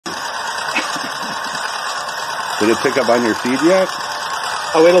Did it pick up on your feed yet?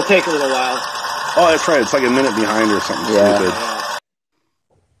 Oh, it'll take a little while. Oh, that's right. It's like a minute behind or something stupid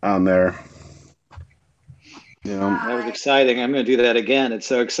on there. That was exciting. I'm going to do that again. It's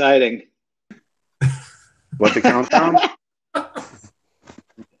so exciting. What, the countdown?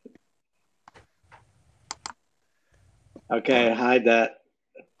 Okay, hide that.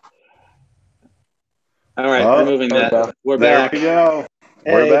 All right, removing that. We're back. There we go.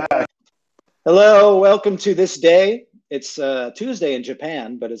 Hey. We're back. Hello, welcome to this day. It's Tuesday in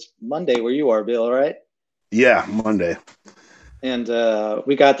Japan, but it's Monday where you are, Bill, right? Yeah, Monday. And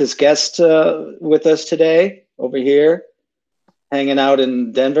we got this guest with us today over here, hanging out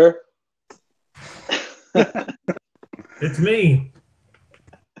in Denver. It's me.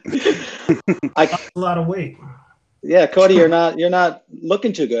 I lost a lot of weight. Yeah, Kody, you're not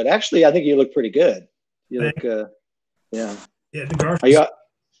looking too good. Actually, I think you look pretty good. You look, yeah. Yeah, the grocery store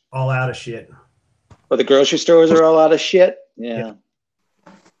all out of shit. Well, the grocery stores are all out of shit. Yeah.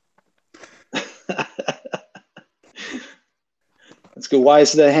 That's good. Why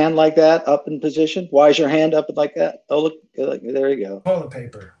is the hand like that, up in position? Why is your hand up like that? Oh, look, there you go. Toilet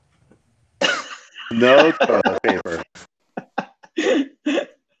paper. No toilet paper.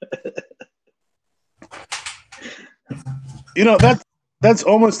 You know, that's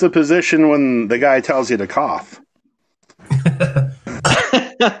almost the position when the guy tells you to cough.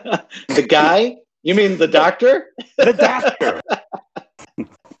 The guy? You mean the doctor? The doctor.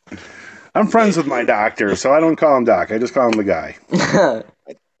 I'm friends with my doctor, so I don't call him Doc. I just call him the guy.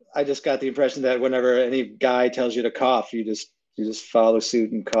 I just got the impression that whenever any guy tells you to cough, you just follow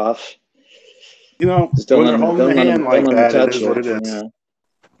suit and cough. You know, just don't when they're holding the hand like that, it is what it is. Yeah.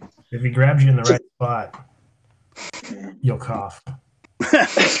 If he grabs you in the right spot, you'll cough.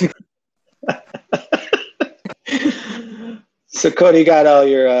 So Kody got all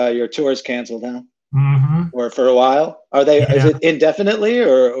your tours canceled, huh? Mm-hmm. Or for a while? Are they? Yeah. Is it indefinitely,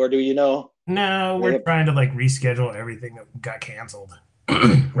 or do you know? No, we're trying to like reschedule everything that got canceled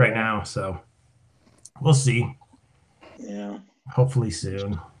right now. So we'll see. Yeah. Hopefully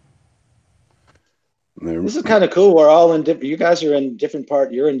soon. This is kind of cool. We're all in different. You guys are in different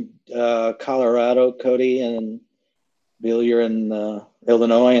part. You're in Colorado, Kody, and Bill. You're in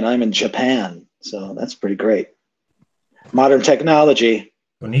Illinois, and I'm in Japan. So that's pretty great. Modern technology.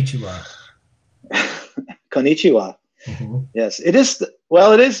 Konnichiwa. Konnichiwa. Mm-hmm. Yes, it is.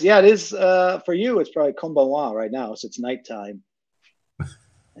 Well, it is. Yeah, it is. For you, it's probably konbanwa right now, so it's nighttime.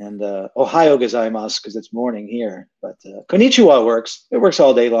 And Ohayo gozaimasu because it's morning here. But konnichiwa works. It works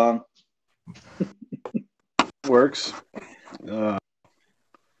all day long. Works. So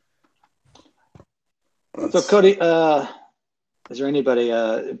Kody, is there anybody,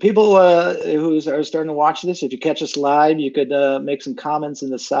 people who are starting to watch this? If you catch us live, you could make some comments in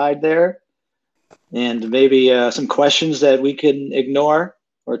the side there, and maybe some questions that we can ignore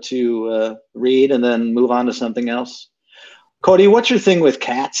or to read, and then move on to something else. Kody, what's your thing with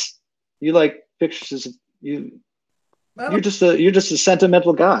cats? You like pictures? You're just a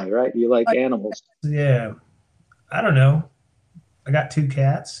sentimental guy, right? You like animals. Yeah. I don't know. I got 2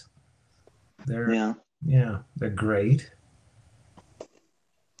 cats. They're great.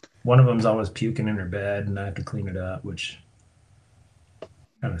 One of them's always puking in her bed, and I have to clean it up, which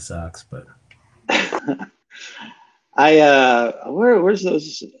kind of sucks. But where's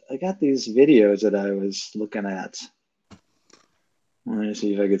those? I got these videos that I was looking at. Let me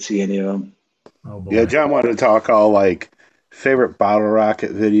see if I could see any of them. Oh boy. Yeah, John wanted to talk all like favorite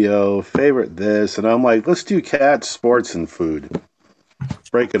Bottlerocket video, favorite this, and I'm like, let's do cats, sports, and food. Let's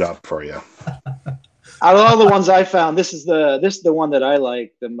break it up for you. Out of all the ones I found, this is the one that I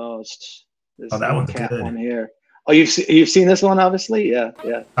like the most. This that one's cat good. One here. Oh, you've seen this one, obviously? Yeah.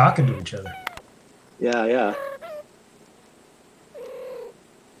 Talking to each other. Yeah.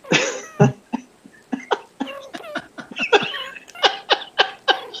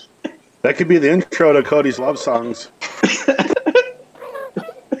 That could be the intro to Kody's love songs.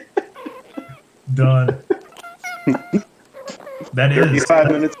 Done. That is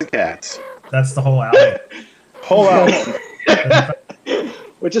 35 minutes of cats. That's the whole album. Whole album.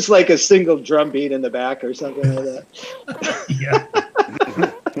 With just like a single drum beat in the back or something like that. Yeah.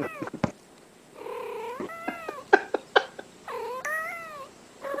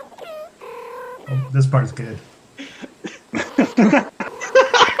 Oh, this part's good.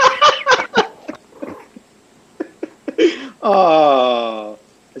 Oh,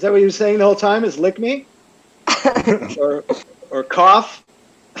 is that what you were saying the whole time? Is lick me? or cough?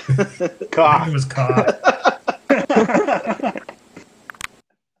 Cough. It was cough.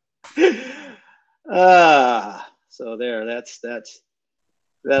 So there, that's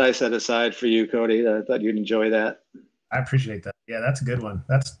that I set aside for you, Kody. I thought you'd enjoy that. I appreciate that. Yeah, that's a good one.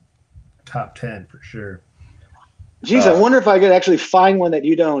 That's top 10 for sure. Geez, I wonder if I could actually find one that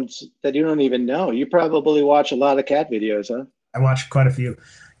you don't even know. You probably watch a lot of cat videos, huh? I watched quite a few.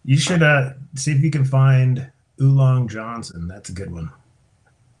 You should see if you can find Oolong Johnson. That's a good one.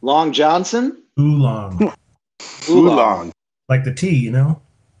 Long Johnson? Oolong. Oolong. Like the tea, you know?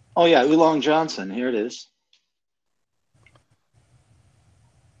 Oh yeah, Oolong Johnson. Here it is.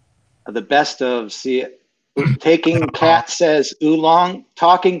 The best of Taking Cat says Oolong.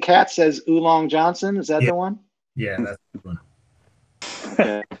 Talking Cat says Oolong Johnson. Is that the one? Yeah, that's a good one.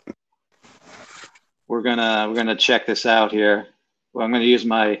 Okay. We're gonna check this out here. Well, I'm gonna use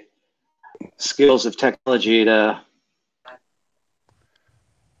my skills of technology to.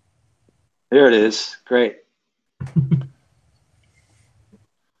 There it is. Great.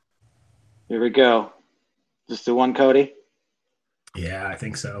 Here we go. Just the one, Kody? Yeah, I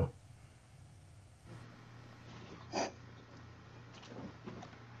think so.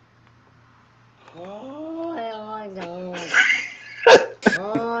 Oh no.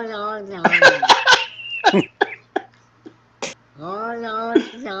 Oh no. Oh no. Oh no.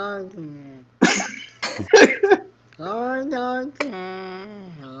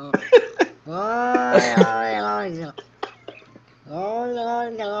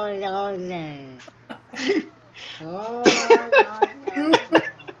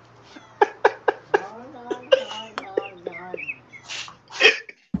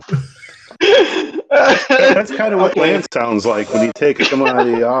 That's kind of what Lance sounds like when you take him out of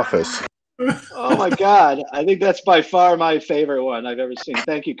the office. Oh my God. I think that's by far my favorite one I've ever seen.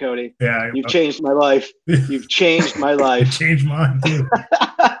 Thank you, Kody. Yeah. You've changed my life. You've changed my You life. changed mine too.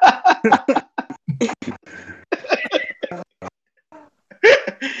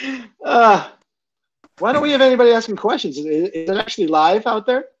 Why don't we have anybody asking questions? Is it actually live out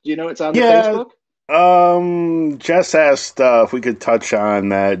there? Do you know it's on the Yeah. Facebook? Jess asked if we could touch on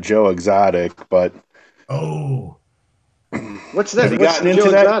that Joe Exotic, but Oh, What's that? have you What's gotten into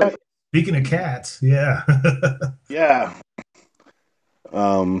Joe that? Exotic? speaking of cats, yeah. Yeah.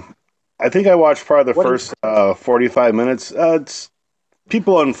 I think I watched part of the first 45 minutes. It's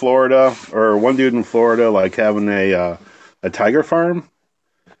people in Florida, or one dude in Florida, like having a tiger farm,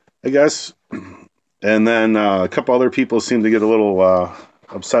 I guess. And then a couple other people seem to get a little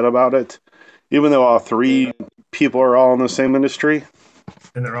upset about it, even though all three people are all in the same industry.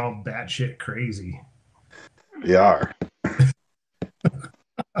 And they're all batshit crazy. They are.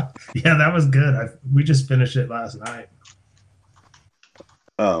 Yeah, that was good. We just finished it last night.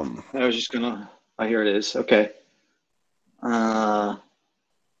 I was just gonna. Oh, here it is. Okay.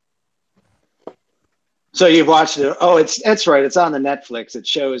 So you've watched it? Oh, that's right. It's on the Netflix. It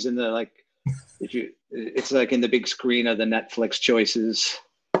shows in the it's like in the big screen of the Netflix choices.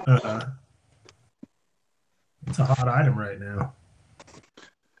 It's a hot item right now.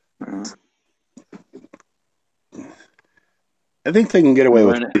 I think they can get away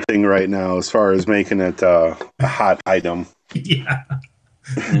with anything right now as far as making it a hot item. Yeah.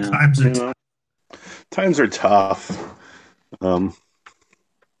 Times are tough. It's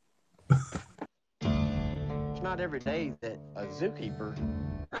not every day that a zookeeper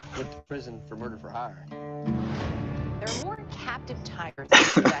went to prison for murder for hire. There are more captive tigers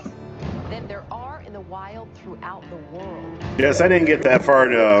in the U.S. than there are in the wild throughout the world. Yes, I didn't get that far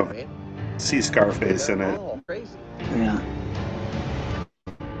to see Scarface in it. Oh, crazy. Yeah.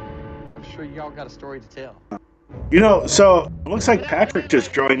 I'm sure y'all got a story to tell. So it looks like Patrick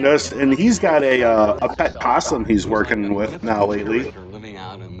just joined us, and he's got a pet possum he's working with now lately. Living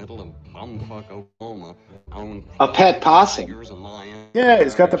out in the middle of bumfuck Oklahoma. A pet possum? Yeah,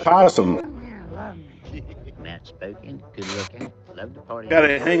 he's got the possum. Matt spoken, good looking, love the party. Got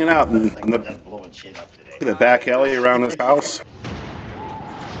it hanging out in the back alley around his house.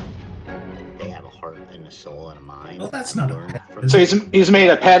 They have a heart and a soul and a mind. Well, that's not So he's made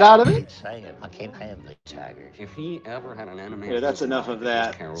a pet out of it? I can't have the tigers. If he ever had an enemy, Yeah, that's enough of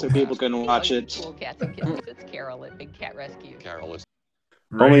that, so people can watch it. Cool cats and kittens. It's Carol at Big Cat Rescue. Carol is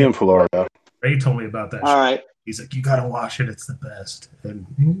Only in Florida. Ray told me about that. All right. He's like, you gotta watch it. It's the best. And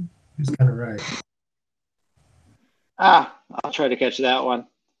he's kind of right. I'll try to catch that one.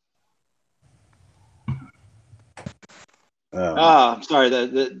 I'm sorry.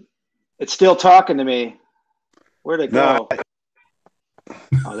 It's still talking to me. Where'd it go?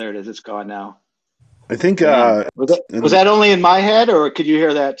 Oh, there it is. It's gone now. I think. Was that only in my head, or could you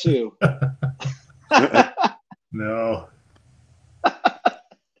hear that too? No.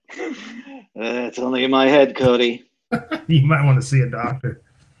 It's only in my head, Kody. You might want to see a doctor.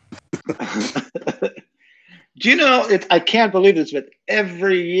 Do you know? I can't believe this, but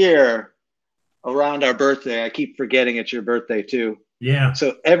every year around our birthday, I keep forgetting it's your birthday too. Yeah.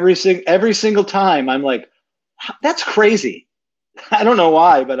 So every single time, I'm like, that's crazy. I don't know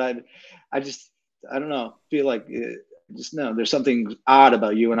why, but I don't know. Feel like just know there's something odd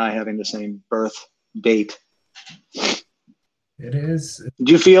about you and I having the same birth date. It is.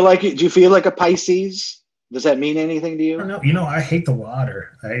 Do you feel like a Pisces? Does that mean anything to you? I don't know. You know, I hate the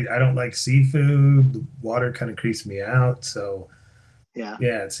water. I don't like seafood. The water kind of creeps me out. So Yeah.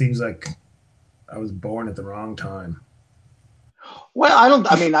 it seems like I was born at the wrong time. Well,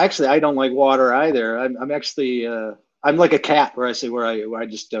 actually, I don't like water either. I'm actually, I'm like a cat where I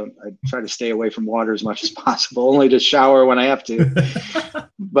just don't, I try to stay away from water as much as possible, only to shower when I have to.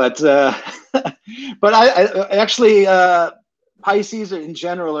 But I actually, Pisces in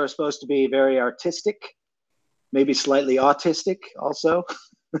general are supposed to be very artistic, maybe slightly autistic also.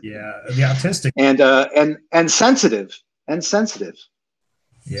 Yeah, the autistic. And sensitive.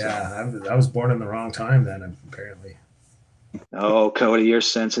 Yeah, I was born in the wrong time then, apparently. Oh, Kody, you're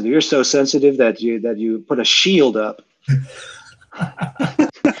sensitive. You're so sensitive that you put a shield up.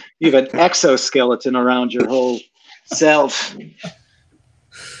 You have an exoskeleton around your whole self.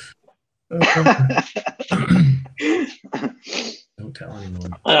 Don't tell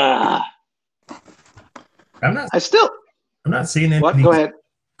anyone. I'm not seeing any what? Go ahead.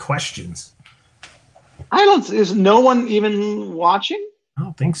 questions. Is no one even watching? I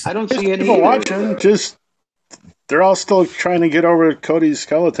don't think so. I don't see any people watching. Just they're all still trying to get over Cody's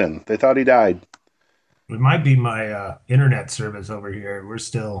skeleton. They thought he died. It might be my internet service over here. We're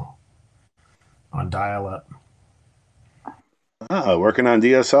still on dial-up. Working on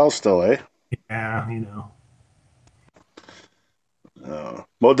DSL still, eh? Yeah, you know.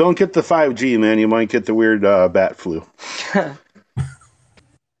 Well, don't get the 5G, man. You might get the weird bat flu.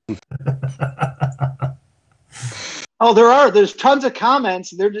 Oh, there's tons of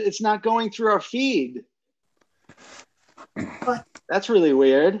comments. It's not going through our feed. What? That's really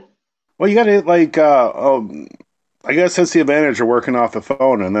weird. Well, you got to I guess that's the advantage of working off the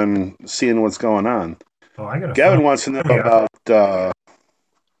phone and then seeing what's going on. Oh, I got Gavin wants to know about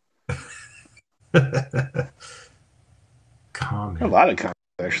comment. A lot of comments,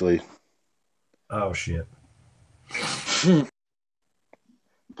 actually. Oh, shit.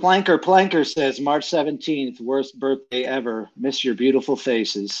 Planker says, March 17th, worst birthday ever. Miss your beautiful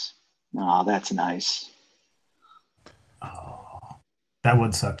faces. Oh, that's nice. Oh, that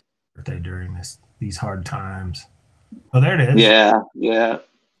would suck birthday during these hard times. Oh, there it is. Yeah.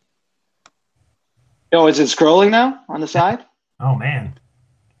 Oh, is it scrolling now on the side? Oh, man.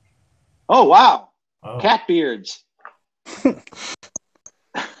 Oh, wow. Oh. Cat beards.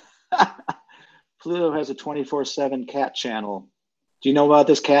 Pluto has a 24/7 cat channel. Do you know about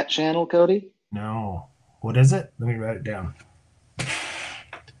this cat channel, Kody? No. What is it? Let me write it down.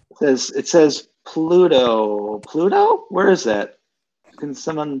 It says Pluto. Pluto? Where is that? Can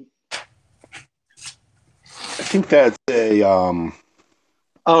someone? I think that's a.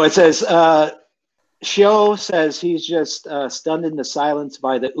 Oh, it says. Shio says he's just stunned into silence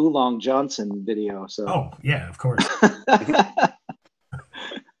by the Oolong Johnson video. So. Oh yeah, of course.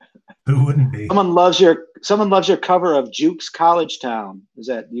 Who wouldn't be? Someone loves your cover of Juke's College Town. Is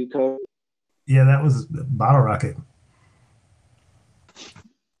that you, Cody? Yeah, that was Bottlerocket.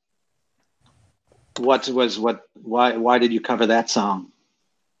 Why did you cover that song?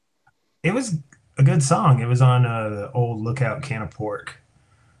 It was a good song. It was on the old Lookout Can of Pork,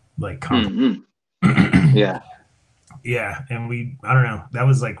 like Yeah. Yeah, and I don't know. That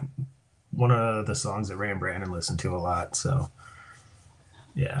was like one of the songs that Ray and Brandon listened to a lot. So,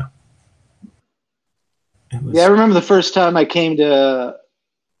 yeah. Yeah, I remember the first time I came to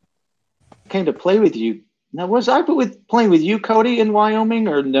play with you. Now, was I playing with you, Kody, in Wyoming,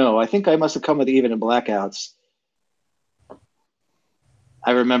 or no? I think I must have come with Even and Blackouts.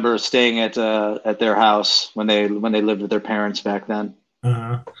 I remember staying at their house when they lived with their parents back then.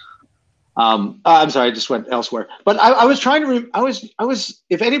 Uh-huh. I'm sorry, I just went elsewhere. But I was trying to. I was.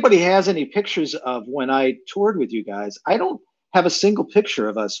 If anybody has any pictures of when I toured with you guys, I don't have a single picture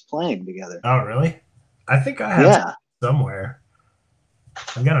of us playing together. Oh, really? I think I have somewhere.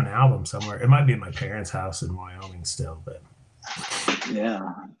 I've got an album somewhere. It might be at my parents' house in Wyoming still, but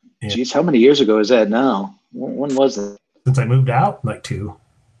yeah. Jeez, how many years ago is that now? When was it? Since I moved out, like 2.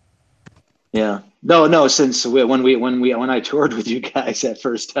 Yeah. No. Since when I toured with you guys that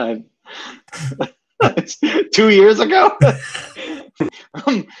first time, 2 years ago.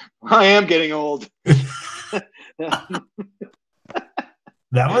 I am getting old.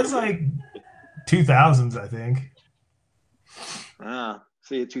 That was like 2000s, I think.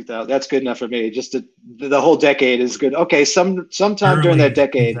 See, 2000. That's good enough for me. Just the whole decade is good. Okay, sometime during Early that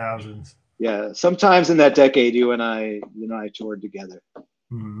decade. 2000s. Yeah, sometimes in that decade, you and I toured together,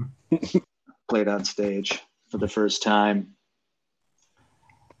 played on stage for the first time.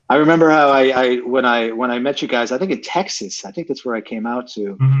 I remember how when I met you guys, I think in Texas. I think that's where I came out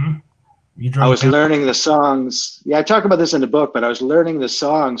to. I was learning the songs. Yeah, I talk about this in the book, but I was learning the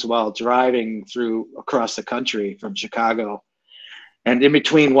songs while driving across the country from Chicago. And in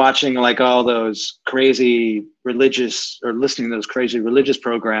between watching like all those crazy religious or listening to those crazy religious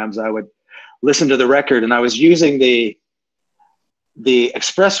programs, I would listen to the record, and I was using the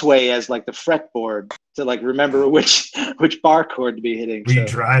expressway as like the fretboard to like remember which bar chord to be hitting. Were you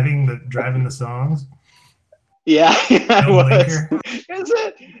driving the songs? Yeah, I No was.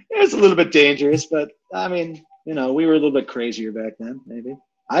 It was a little bit dangerous, but I mean, we were a little bit crazier back then. Maybe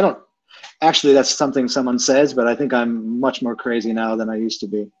I don't. Actually, that's something someone says, but I think I'm much more crazy now than I used to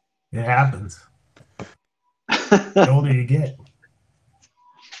be. It happens. The older you get.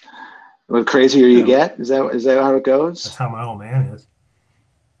 The crazier you get? Is that how it goes? That's how my old man is.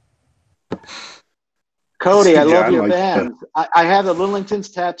 Kody, I love your band. I have the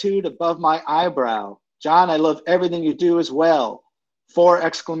Lillingtons tattooed above my eyebrow. John, I love everything you do as well. 4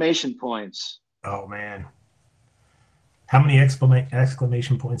 exclamation points. Oh, man. How many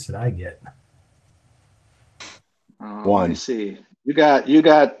exclamation points did I get? 1. Let me see. You got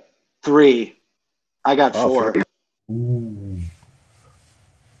 3. I got 4. Ooh,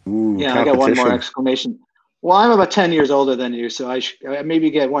 yeah, I got 1 more exclamation. Well, I'm about 10 years older than you, so I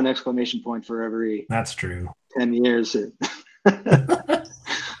maybe get 1 exclamation point for every. That's true. 10 years.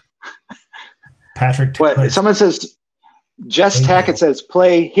 Patrick. What? Someone says, Jess Tackett says,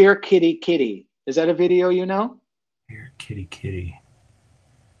 play Here Kitty Kitty. Is that a video you know? Here Kitty Kitty.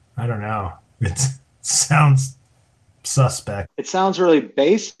 I don't know. It sounds suspect. It sounds really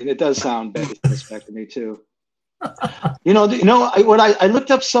basic. It does sound suspect to me too. I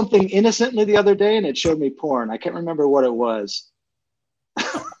looked up something innocently the other day and it showed me porn. I can't remember what it was.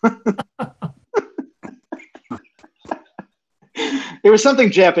 It was something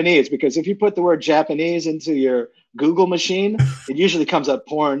Japanese, because if you put the word Japanese into your Google machine, it usually comes up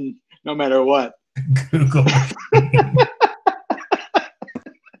porn no matter what. Google.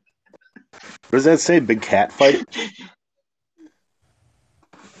 What does that say? Big cat fight?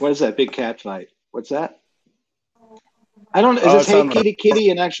 What is that? Big cat fight? What's that? I don't. Is this Hey Kitty Kitty?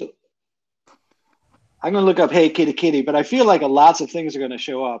 And actually, I'm going to look up Hey Kitty Kitty, but I feel like lots of things are going to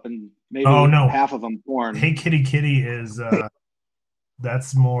show up, and maybe half of them porn. Hey Kitty Kitty is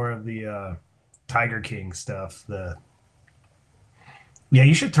that's more of the Tiger King stuff. Yeah,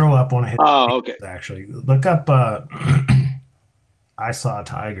 you should throw up one of his. Oh, okay. Actually, look up I Saw a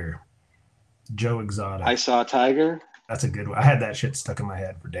Tiger. Joe Exotic. I Saw a Tiger. That's a good one. I had that shit stuck in my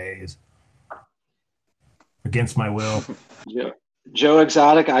head for days. Against my will. Joe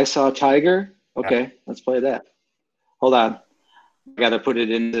Exotic, I Saw a Tiger. Okay, let's play that. Hold on. I got to put it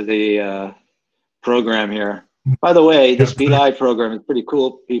into the program here. By the way, this Be Live program is pretty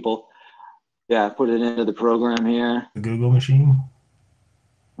cool, people. Yeah, put it into the program here. The Google machine?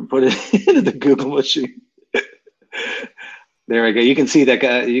 Put it into the Google machine. There we go. You can see that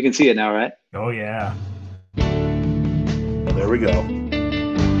guy. You can see it now, right? Oh, yeah. There we go.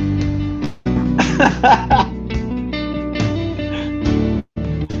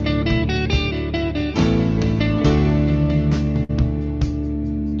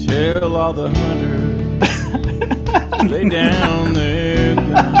 Tell all the hunters lay down their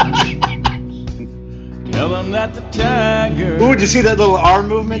guns. Tell them that the tiger. Ooh, did you see that little arm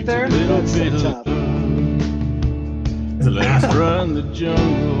movement there? That's so tough. Let's run the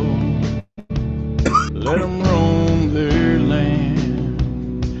jungle. Let them roam their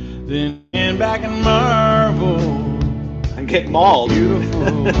land. Then stand back and marvel and get mauled.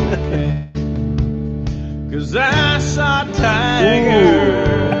 Beautiful cat. 'Cause I saw a tiger.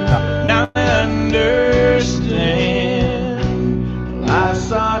 Now I understand. I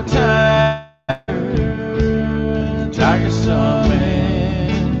saw a tiger. Tiger saw a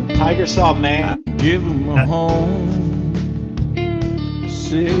man. Tiger saw a man. Give him a home.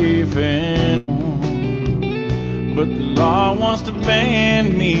 Safe and warm. But the law wants to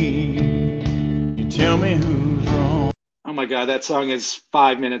ban me. You tell me who's wrong. Oh my God, that song is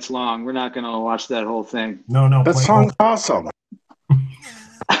 5 minutes long. We're not going to watch that whole thing. No. That song's awesome.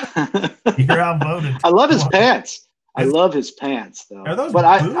 You're outvoted. I love his pants. I love his pants, though. Are those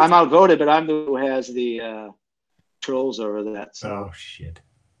but boots? I'm outvoted, but I'm the one who has the trolls over that. So. Oh, shit.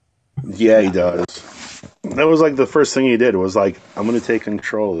 Yeah, he does. That was like the first thing he did was like, I'm going to take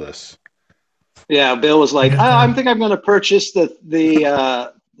control of this. Yeah, Bill was like, I think I'm going to purchase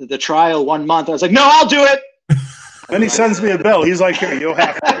the trial 1 month. I was like, no, I'll do it. And he sends me a bill. He's like, here, you'll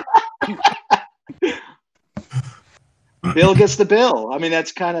have to. Bill gets the bill. I mean,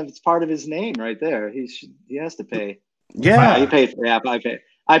 that's it's part of his name right there. He has to pay. Yeah. He paid for half.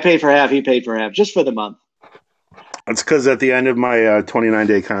 I paid for half. He paid for half, just for the month. It's because at the end of my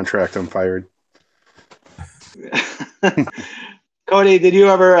 29-day contract, I'm fired. Kody, did you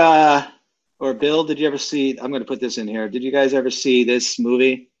ever, or Bill, did you ever see, I'm going to put this in here. Did you guys ever see this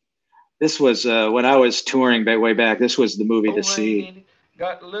movie? This was when I was touring way back. This was the movie to see.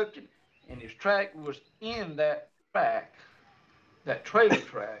 Got looking, and his track was in that track, that trailer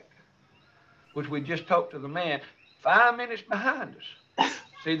track, which we just talked to the man 5 minutes behind us.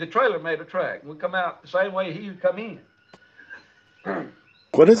 See, the trailer made a track. We come out the same way he would come in.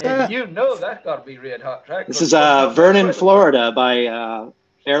 What is And that? you know that's got to be Red Hot track. This is Vernon, Florida by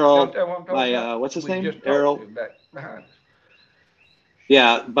Errol, by what's his name? Errol.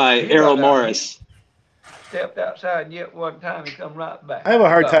 Yeah, by Errol Morris. Stepped outside yet one time and come right back. I have a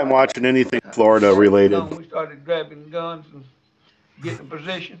hard time watching anything Florida related. We started grabbing guns and getting in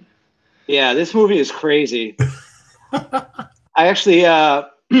position. Yeah, this movie is crazy. I actually,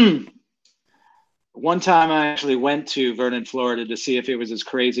 one time I actually went to Vernon, Florida to see if it was as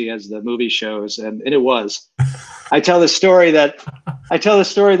crazy as the movie shows, and it was. I tell the story that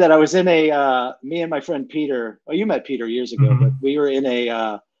I was in me and my friend Peter. Oh, you met Peter years ago, but we were in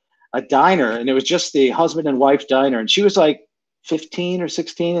a diner, and it was just the husband and wife diner, and she was like 15 or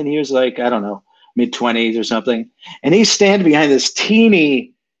 16, and he was like, I don't know, mid-20s or something, and he's standing behind this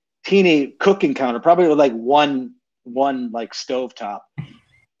teeny cooking counter, probably with like one like stovetop,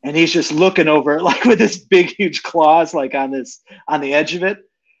 and he's just looking over it, like with this big huge claws like on the edge of it,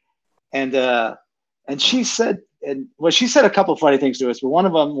 and she said she said a couple of funny things to us, but one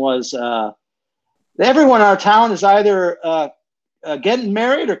of them was everyone in our town is either getting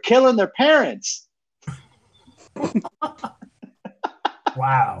married or killing their parents.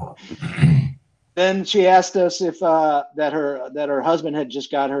 Wow. Then she asked us if that her husband had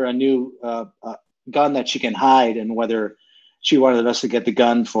just got her a new gun that she can hide, and whether she wanted us to get the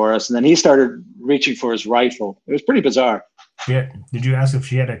gun for us. And then he started reaching for his rifle. It was pretty bizarre. Yeah. Did you ask if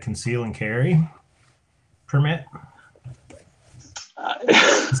she had a conceal and carry permit?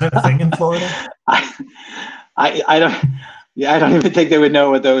 Is that a thing in Florida? I don't. Yeah, I don't even think they would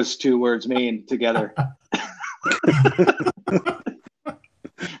know what those two words mean together.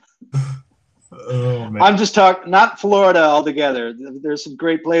 Oh, man. I'm just talking, not Florida altogether. There's some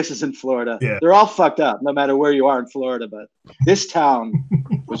great places in Florida. Yeah. They're all fucked up, no matter where you are in Florida. But this town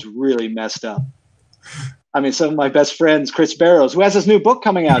was really messed up. I mean, some of my best friends, Chris Barrows, who has his new book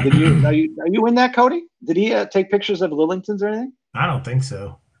coming out. Are you in that, Kody? Did he take pictures of Lillingtons or anything? I don't think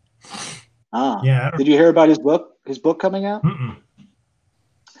so. Ah, yeah. Did you hear about his book? His book coming out? Mm-mm.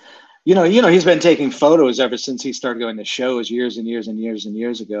 You know, he's been taking photos ever since he started going to shows years and years and years and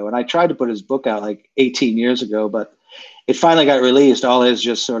years ago. And I tried to put his book out like 18 years ago, but it finally got released. All his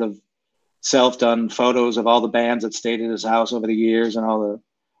just sort of self-done photos of all the bands that stayed at his house over the years and all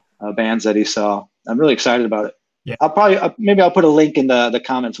the bands that he saw. I'm really excited about it. Yeah. Maybe I'll put a link in the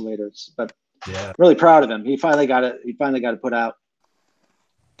comments later. But yeah, really proud of him. He finally got it. He finally got it put out.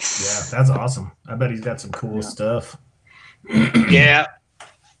 Yeah, that's awesome. I bet he's got some cool stuff. Yeah.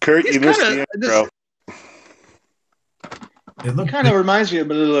 Kurt, you missed the intro. It kind of reminds me a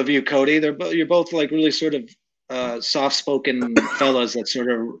little of you, Kody. You're both like really sort of soft-spoken fellas that sort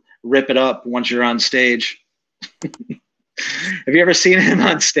of rip it up once you're on stage. Have you ever seen him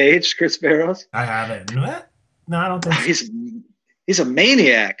on stage, Chris Barrows? I haven't. What? No, I don't think so. He's a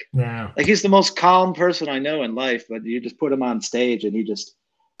maniac. Yeah. Like, he's the most calm person I know in life, but you just put him on stage and he just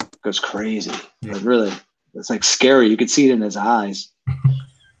goes crazy. Yeah. Like, really, it's like scary. You could see it in his eyes.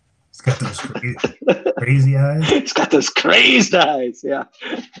 He's got those crazy eyes. He's got those crazed eyes. Yeah.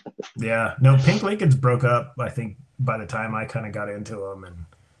 Yeah. No, Pink Lincolns broke up, I think, by the time I kind of got into him. And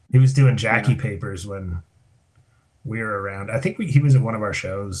he was doing Jackie Papers when we were around. I think he was at one of our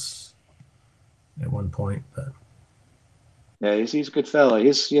shows at one point. But yeah, he's a good fellow.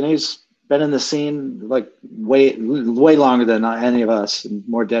 He's been in the scene like way longer than any of us and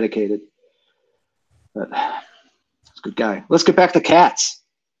more dedicated. But he's a good guy. Let's get back to Cats.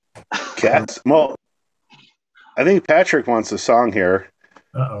 Cats? Well, I think Patrick wants a song here.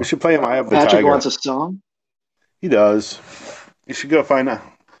 Uh-oh. We should play him Eye of the Tiger. Patrick wants a song? He does. You should go find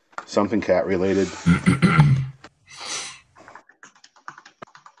something cat related.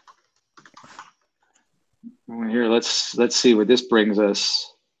 Here, let's see where this brings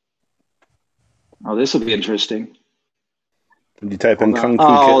us. Oh, this will be interesting. Did you type in Kung Fu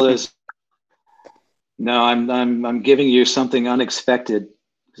Oh, Kid? there's No, I'm giving you something unexpected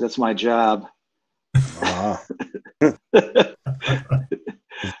because that's my job. But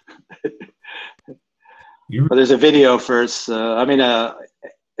there's a video first.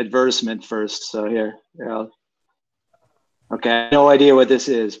 Advertisement first. So here. Okay, I have no idea what this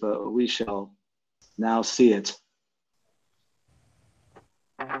is, but we shall now see it.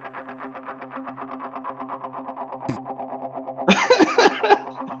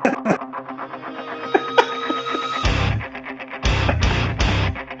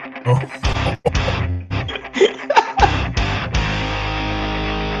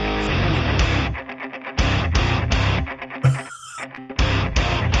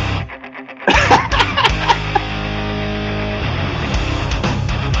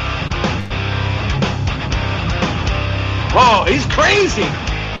 Oh, he's crazy!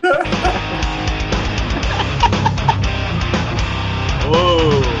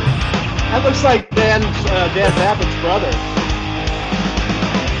 Whoa. That looks like Dan Zappa's brother.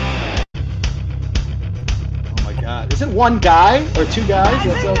 Oh my God. Is it one guy or two guys?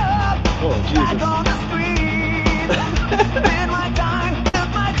 Oh, Jesus.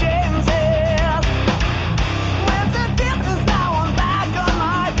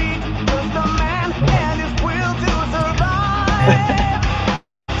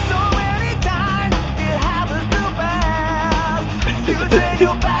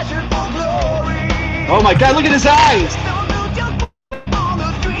 Oh my God, look at his eyes!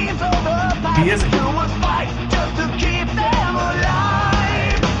 He is.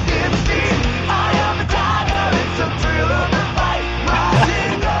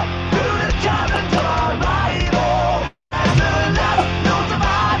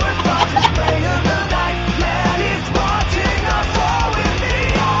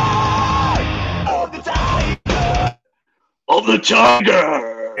 Of the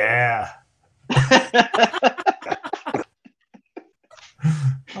tiger! Yeah.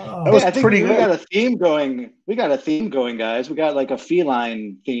 That was pretty good. We got a theme going. We got a theme going, guys. We got like a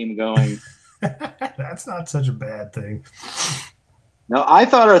feline theme going. That's not such a bad thing. No, I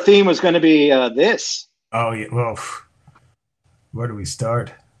thought our theme was going to be this. Oh, yeah. Well, where do we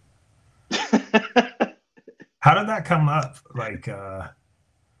start? How did that come up? Like,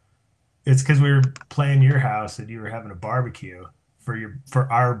 it's because we were playing your house and you were having a barbecue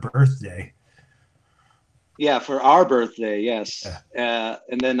for our birthday. Yeah, for our birthday, yes. Yeah.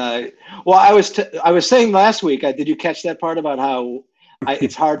 And then I was saying last week. Did you catch that part about how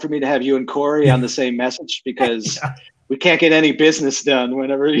it's hard for me to have you and Corey on the same message because we can't get any business done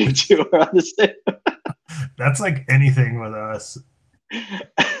whenever you two are on the same. That's like anything with us.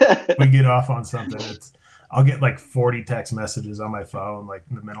 We get off on something. I'll get like 40 text messages on my phone like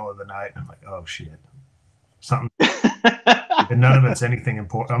in the middle of the night. I'm like, oh shit, something. And none of it's anything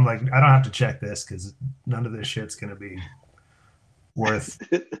important. I'm like, I don't have to check this because none of this shit's gonna be worth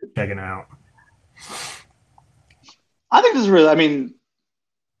checking out. I think this is really. I mean,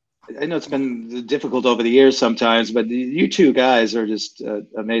 I know it's been difficult over the years sometimes, but you two guys are just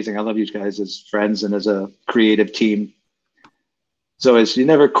amazing. I love you guys as friends and as a creative team. So you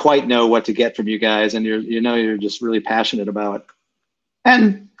never quite know what to get from you guys, and you're just really passionate about it.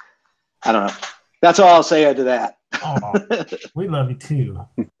 And I don't know. That's all I'll say to that. Oh, we love you too.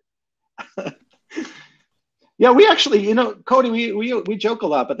 Yeah, we actually, Kody, we joke a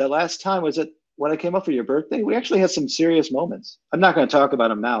lot, but that last time was it when I came up for your birthday. We actually had some serious moments. I'm not going to talk about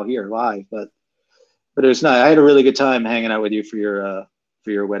them now here live, but it was nice. I had a really good time hanging out with you for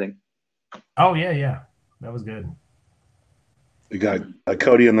your wedding. Oh yeah, that was good. You got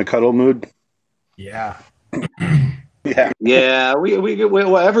Kody in the cuddle mood. Yeah. Yeah. We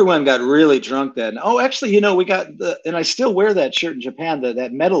everyone got really drunk then. Oh, actually, we got and I still wear that shirt in Japan.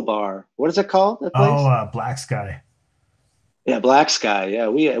 That metal bar. What is it called? That place? Oh, Black Sky. Yeah, Black Sky. Yeah,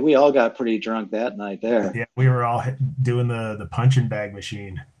 we all got pretty drunk that night there. Yeah, we were all doing the punching bag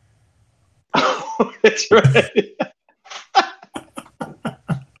machine. Oh, that's right.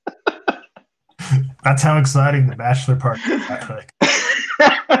 That's how exciting the bachelor party got. Like,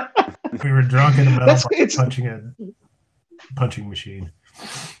 we were drunk in a metal bar punching a punching machine.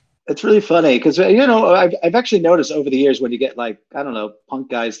 It's really funny because I've actually noticed over the years when you get like, I don't know,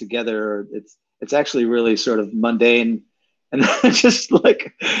 punk guys together, it's actually really sort of mundane and just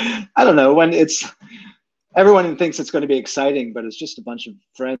like, I don't know, when everyone thinks it's going to be exciting, but it's just a bunch of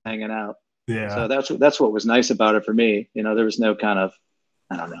friends hanging out. Yeah. So that's what was nice about it for me. There was no kind of,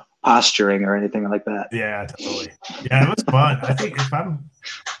 I don't know, posturing or anything like that. Yeah, totally. Yeah, it was fun. I think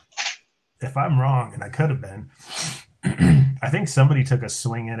if I'm wrong, and I could have been, I think somebody took a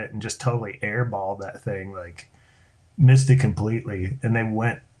swing at it and just totally airballed that thing, like missed it completely, and they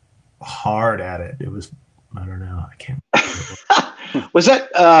went hard at it. It was, I don't know. I can't. Was that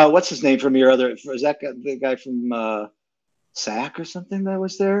what's his name from your other? Was that the guy from SAC or something that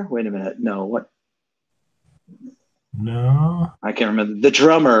was there? Wait a minute. No, what? No, I can't remember. The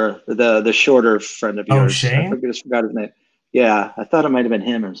drummer, the shorter friend of yours. Shane? I just forgot his name. Yeah, I thought it might have been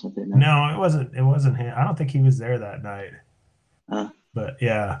him or something. No, it wasn't. It wasn't him. I don't think he was there that night. But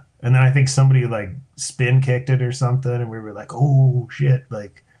yeah, and then I think somebody like spin kicked it or something, and we were like, "Oh shit!"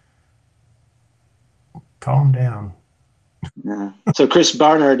 Like, calm down. Yeah. So Chris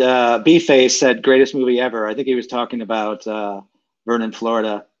Barnard, B-Face said greatest movie ever. I think he was talking about Vernon,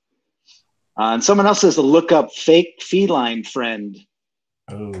 Florida. And someone else says to look up fake feline friend.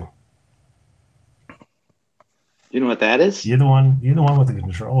 Oh, you know what that is? You're the one with the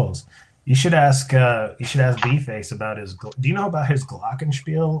controls. You should ask B-Face about his. Do you know about his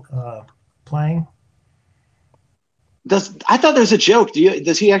glockenspiel playing? I thought there's a joke.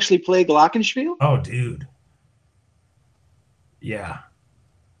 Does he actually play glockenspiel? Oh, dude. Yeah.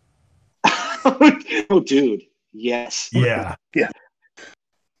 Oh, dude. Yes. Yeah. Yeah.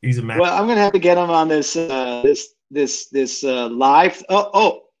 He's a man. Well, I'm gonna have to get him on this live.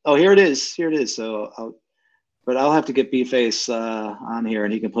 Oh, here it is. So, I'll have to get B-Face on here,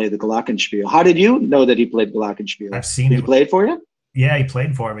 and he can play the glockenspiel. How did you know that he played glockenspiel? I've seen him. He played for you? Yeah, he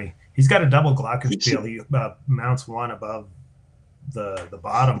played for me. He's got a double glockenspiel. He mounts one above the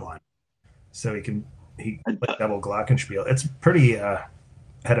bottom one, so he can play double glockenspiel. It's pretty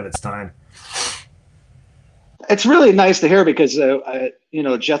ahead of its time. It's really nice to hear because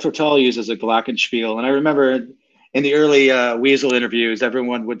Jethro Tull uses a glockenspiel, and I remember in the early Weasel interviews,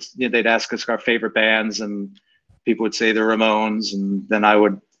 everyone would they'd ask us our favorite bands, and people would say the Ramones, and then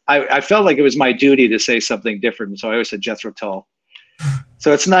I felt like it was my duty to say something different, so I always said Jethro Tull.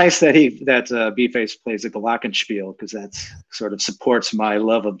 So it's nice that B-Face plays a glockenspiel because that sort of supports my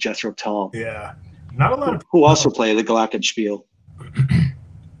love of Jethro Tull. Yeah, not a lot of who also play the glockenspiel.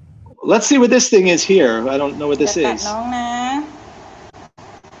 Let's see what this thing is here. I don't know what this is.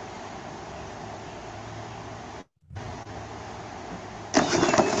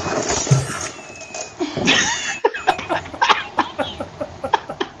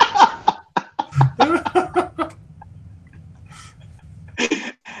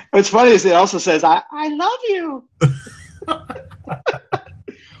 What's funny is it also says, I love you.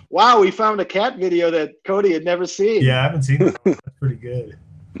 Wow, we found a cat video that Kody had never seen. Yeah, I haven't seen it. That's pretty good.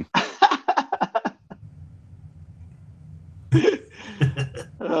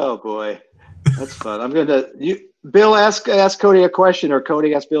 Oh boy, that's fun. Bill ask Kody a question, or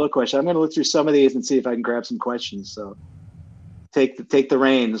Kody ask Bill a question. I'm gonna look through some of these and see if I can grab some questions. So take the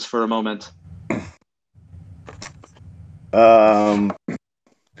reins for a moment. All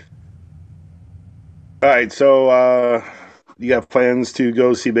right, so you got plans to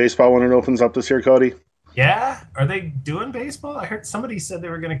go see baseball when it opens up this year, Kody? Yeah, are they doing baseball? I heard somebody said they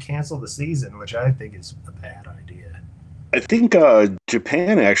were going to cancel the season, which I think is a bad idea. I think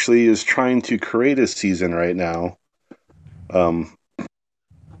Japan actually is trying to create a season right now. So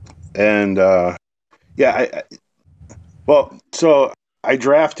I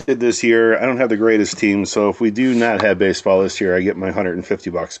drafted this year. I don't have the greatest team, so if we do not have baseball this year, I get my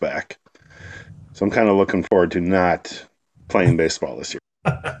 $150 back. So I'm kind of looking forward to not playing baseball this year.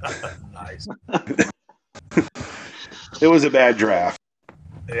 Nice. It was a bad draft.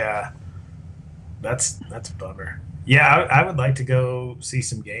 Yeah, that's a bummer. Yeah, I would like to go see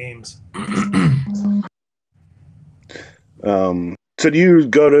some games. So do you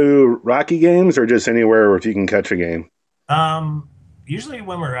go to Rocky games or just anywhere where if you can catch a game? Usually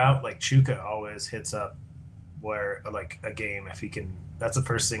when we're out, like Chuka always hits up where like a game if he can. That's the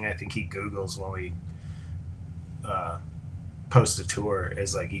first thing I think he Googles when we post a tour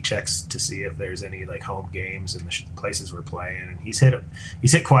is like he checks to see if there's any like home games in the places we're playing, and he's hit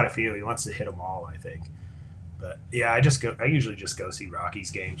quite a few. He wants to hit them all, I think. But yeah, I usually just go see Rockies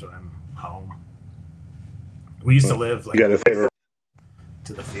games when I'm home. We used to live like you got a favorite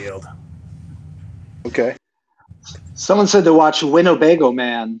to the field. Okay. Someone said to watch Winnebago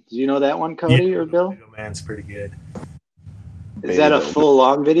Man. Do you know that one, Kody or Bill? Winnebago Man's pretty good. Is that a full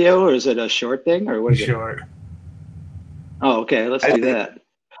long video or is it a short thing or what is short? It? Oh, okay. Let's do that.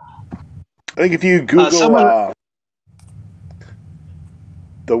 I think if you Google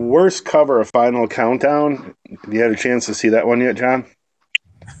the worst cover of Final Countdown, have you had a chance to see that one yet, John?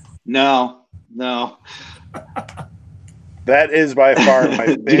 No. That is by far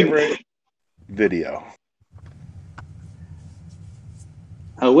my favorite video.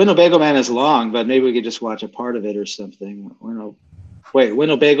 Winnebago Man is long, but maybe we could just watch a part of it or something.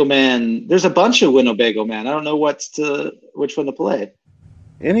 Winnebago Man. There's a bunch of Winnebago Man. I don't know which one to play.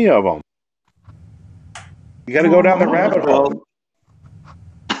 Any of them. You got to go down the rabbit hole.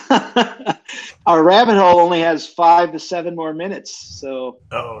 Our rabbit hole only has 5 to 7 more minutes, so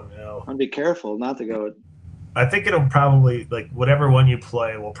oh no, I'll be careful not to go. I think it'll probably, like, whatever one you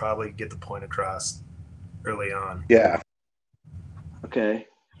play will probably get the point across early on. Yeah. Okay.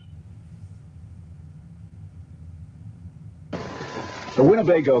 The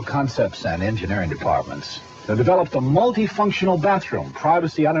Winnebago Concepts and Engineering Departments have developed a multifunctional bathroom.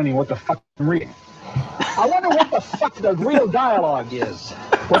 Privacy, I don't even know what the fuck I'm reading. I wonder what the fuck the real dialogue is.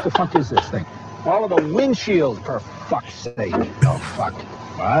 What the fuck is this thing? All of the windshields, for fuck's sake. Oh, fuck.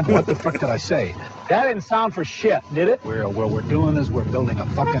 What the fuck did I say? That didn't sound for shit, did it? What we're doing is we're building a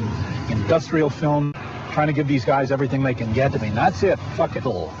fucking industrial film, trying to give these guys everything they can get. I mean, that's it. Fuck it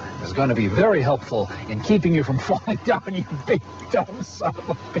all. It's going to be very helpful in keeping you from falling down, you big dumb son of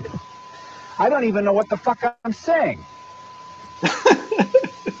a bitch. I don't even know what the fuck I'm saying.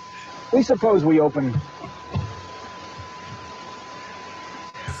 We suppose we open...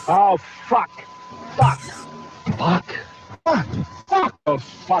 Oh, fuck. Fuck. Fuck. Fuck. Fuck. Oh,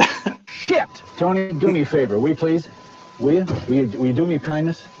 fuck. Shit. Tony, do me a favor, will you please? Will you? Will you do me a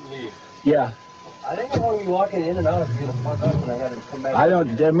kindness? Leave. Yeah. I think I want to be walking in and out if you get the fuck up and I gotta come back. I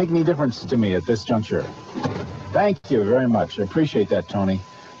don't... That make any difference to me at this juncture. Thank you very much. I appreciate that, Tony.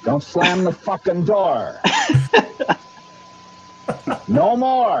 Don't slam the fucking door. No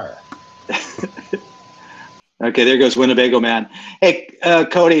more. Okay, there goes Winnebago Man. Hey,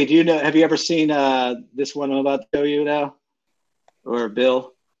 Kody, have you ever seen this one I'm about to show you now? Or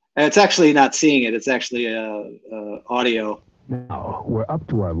Bill? And it's actually not seeing it. It's actually audio. Now, we're up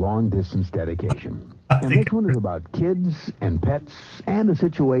to our long-distance dedication. And this one is about kids and pets and a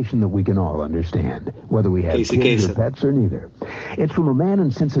situation that we can all understand, whether we have kids or pets or neither. It's from a man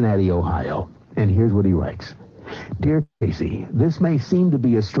in Cincinnati, Ohio. And here's what he writes. Dear Casey, this may seem to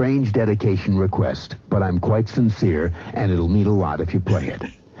be a strange dedication request, but I'm quite sincere, and it'll mean a lot if you play it.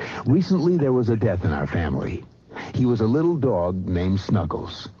 Recently, there was a death in our family. He was a little dog named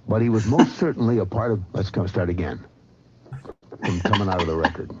Snuggles, but he was most certainly a part of... Let's start again. From coming out of the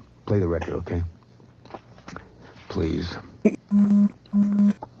record. Play the record, okay? Please.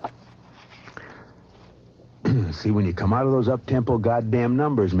 See, when you come out of those up-tempo goddamn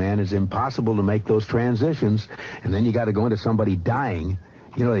numbers, man, it's impossible to make those transitions, and then you got to go into somebody dying.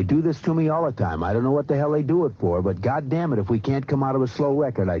 You know, they do this to me all the time. I don't know what the hell they do it for, but goddamn it, if we can't come out of a slow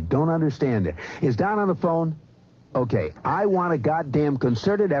record, I don't understand it. Is Don on the phone? Okay, I want a goddamn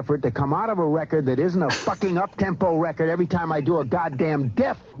concerted effort to come out of a record that isn't a fucking up-tempo record every time I do a goddamn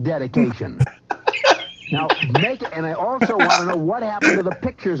death dedication. Now, make it, and I also want to know what happened to the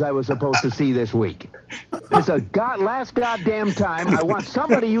pictures I was supposed to see this week. It's a last goddamn time. I want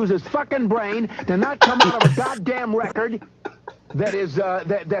somebody to use his fucking brain to not come out of a goddamn record that is,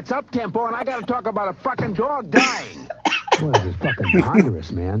 that's up-tempo, and I got to talk about a fucking dog dying. Boy, this is fucking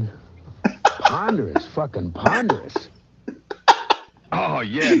ponderous, man. Ponderous, fucking ponderous. Oh,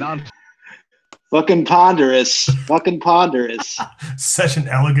 yeah, Fucking ponderous. Fucking ponderous. Such an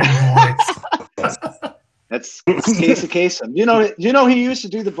elegant voice. That's Casey Kasem. You know he used to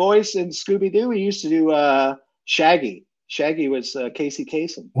do the voice in Scooby-Doo? He used to do Shaggy. Shaggy was Casey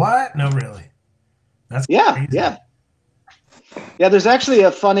Kasem. What? No, really? That's crazy. Yeah. There's actually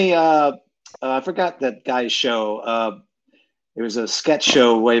a funny I forgot that guy's show. It was a sketch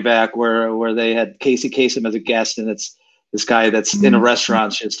show way back where they had Casey Kasem as a guest, and it's this guy that's in a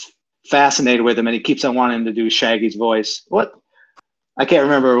restaurant just fascinated with him, and he keeps on wanting to do Shaggy's voice. What? I can't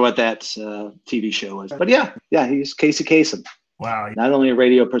remember what that TV show was, but yeah, he's Casey Kasem. Wow! Not only a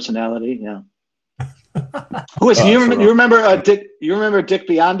radio personality, yeah. Who is you remember Dick? You remember Dick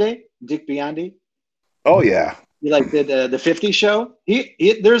Biondi? Dick Biondi? Oh yeah. He did the '50s show.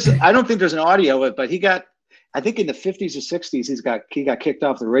 There's I don't think there's an audio of it, but he got. I think in the 50s or 60s, he got kicked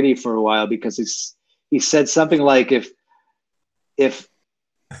off the radio for a while because he said something like if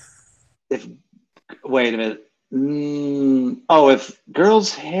wait a minute. If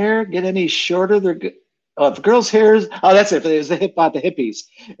girls' hair get any shorter, they're good. Oh, if girls' hairs, that's it. It was about the hippies.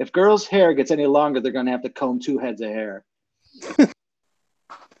 If girls' hair gets any longer, they're going to have to comb 2 heads of hair.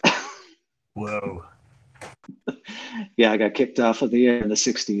 Whoa. Yeah, I got kicked off of the air in the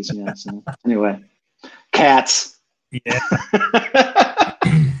 60s. Yeah. So anyway, cats. Yeah.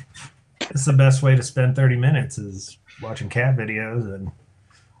 That's the best way to spend 30 minutes is watching cat videos and.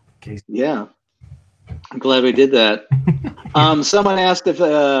 Yeah. I'm glad we did that. Someone asked if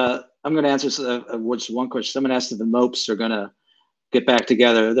I'm going to answer one question. Someone asked if the Mopes are going to get back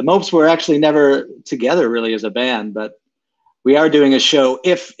together. The Mopes were actually never together really as a band, but we are doing a show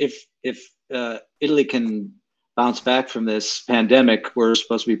if Italy can bounce back from this pandemic. We're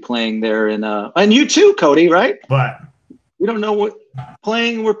supposed to be playing there and you too, Kody, right? What? We don't know what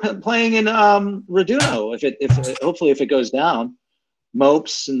playing. We're playing in Raduno. If hopefully if it goes down,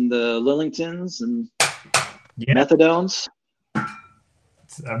 Mopes and the Lillingtons and Methadones.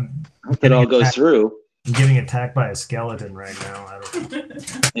 Hope it all goes through. I'm getting attacked by a skeleton right now. I don't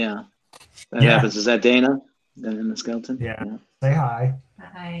know. Yeah, that happens. Is that Dana? In the skeleton? Yeah. Say hi.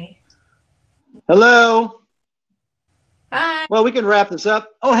 Hi. Hello. Hi. Well, we can wrap this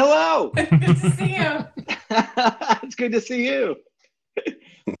up. Oh, hello. Good to see you. It's good to see you.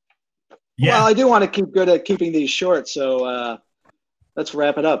 Yeah. Well, I do want to keep good at keeping these short, so let's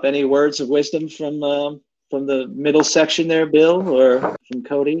wrap it up. Any words of wisdom from the middle section there, Bill, or from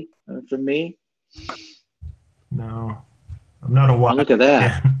Kody, or from me? No, I'm not a wise. Oh, look at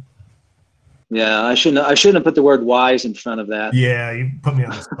that. Yeah, I shouldn't have put the word wise in front of that. Yeah, you put me on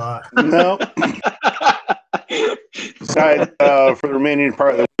the spot. No. Aside for the remaining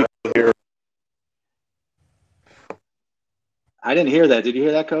part of the week here. I didn't hear that. Did you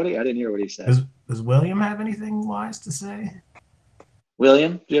hear that, Kody? I didn't hear what he said. Does William have anything wise to say?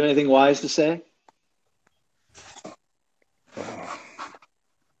 William, do you have anything wise to say?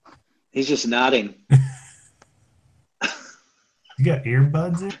 He's just nodding. You got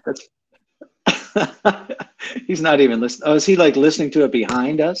earbuds in? He's not even listening. Oh, is he like listening to it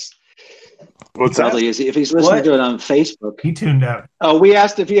behind us? What's Probably that? is. If he's listening to it on Facebook. He tuned out. Oh, we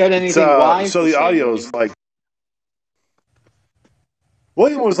asked if he had anything wise. So the audio's like.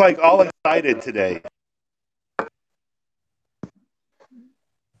 William was like all excited today.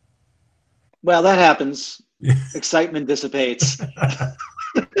 Well, that happens. Excitement dissipates.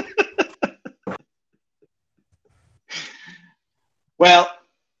 Well,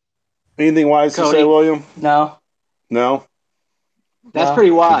 anything wise Kody? to say, William? No. No? That's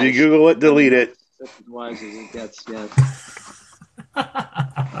pretty wise. If you Google it, delete it. That's as wise as it gets, yes.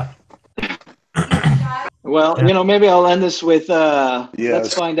 Well, maybe I'll end this with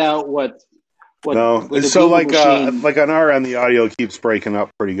let's find out what no. with the So Google like machine. like on our end, the audio keeps breaking up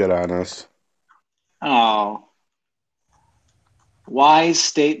pretty good on us. Oh. Wise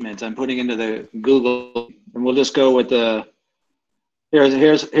statement I'm putting into the Google, and we'll just go with the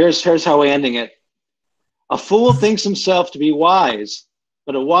here's how we're ending it. A fool thinks himself to be wise,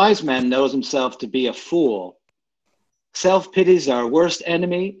 but a wise man knows himself to be a fool. Self-pity is our worst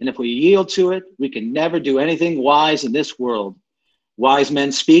enemy, and if we yield to it, we can never do anything wise in this world. Wise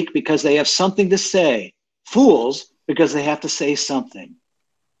men speak because they have something to say. Fools because they have to say something.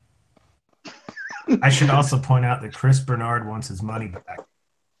 I should also point out that Chris Bernard wants his money back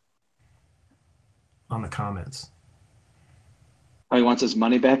on the comments. Oh, he wants his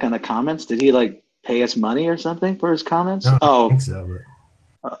money back on the comments? Did he like pay us money or something for his comments? No, oh, I think so.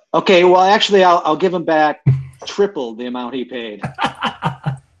 But... okay. Well, actually, I'll give him back triple the amount he paid.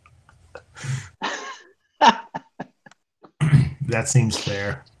 That seems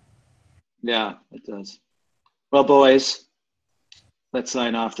fair. Yeah, it does. Well, boys, let's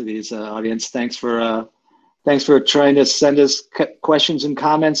sign off to these audience. Thanks for trying to send us questions and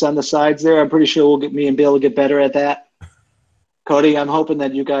comments on the sides there. I'm pretty sure me and Bill will get better at that. Kody, I'm hoping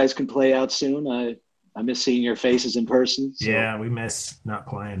that you guys can play out soon. I miss seeing your faces in person. So. Yeah, we miss not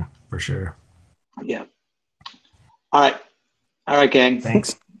playing for sure. Yeah. All right, gang.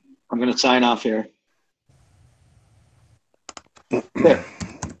 Thanks. I'm going to sign off here. There.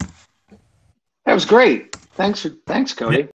 That was great. Thanks, Kody.